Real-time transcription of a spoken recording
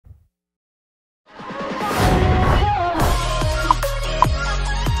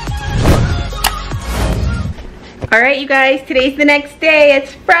Alright, you guys, today's the next day.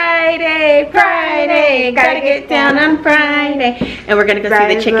 It's Friday. Gotta get down on Friday. And we're gonna go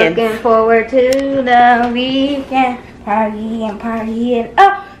see the chickens. Looking forward to the weekend. Partying,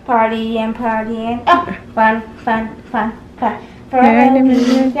 oh, partying, oh, fun. For the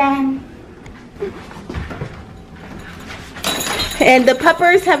weekend. And the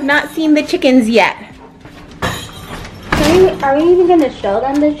puppers have not seen the chickens yet. Are we even gonna show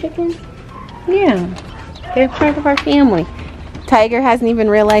them the chickens? Yeah, they're part of our family. Tiger hasn't even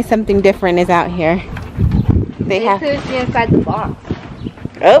realized something different is out here. They have could be inside the box.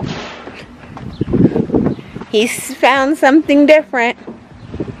 Oh, he's found something different.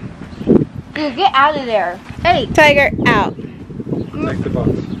 Dude, get out of there. Hey, Tiger, out. Take the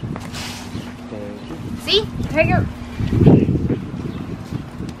box. see? Tiger.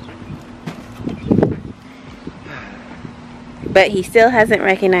 But he still hasn't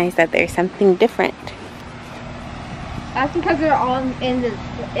recognized that there's something different. That's because they're all in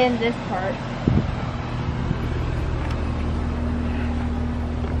this part.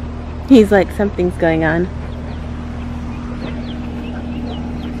 He's like, something's going on.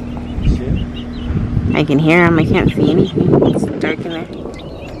 See it? I can hear him. I can't see anything. It's dark in there.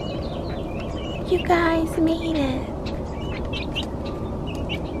 You guys made it.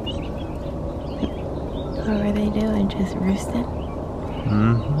 What were they doing? Just roosting?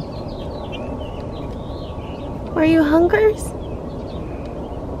 Mm-hmm. Were you hungers?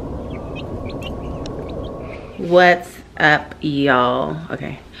 What's up, y'all?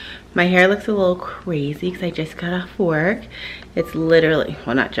 Okay, my hair looks a little crazy because I just got off work. It's literally,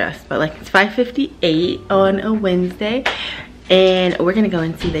 well, not just, but like it's 5:58 on a Wednesday, and we're gonna go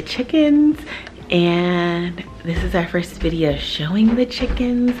and see the chickens. And this is our first video showing the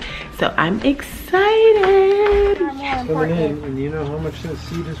chickens, so I'm excited. Coming in, and you know how much that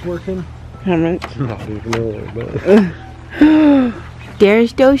seed is working? How much? Not even know, but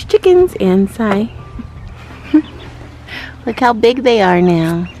There's those chickens inside. Look how big they are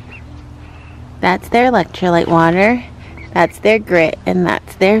now. That's their electrolyte water, that's their grit, and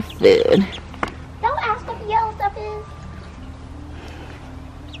that's their food. Don't ask what the yellow stuff is.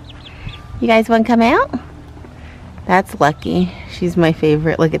 You guys want to come out? That's Lucky. She's my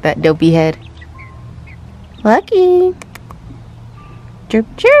favorite. Look at that dopey head. Lucky. Chirp,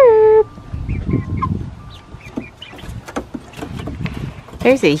 chirp.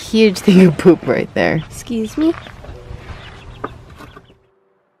 There's a huge thing of poop right there. Excuse me?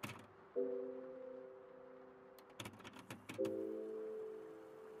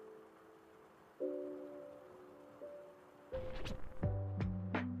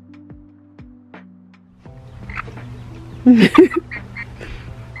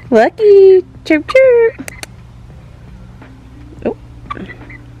 Lucky. Chirp, chirp. Oh.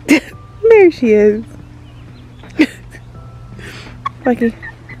 There she is. Lucky.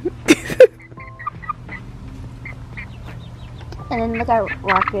 And then look at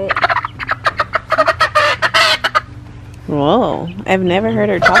Rocket. Whoa. I've never heard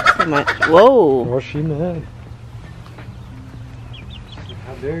her talk so much. Whoa. what's she mad?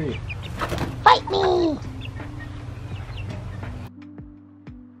 How dare you?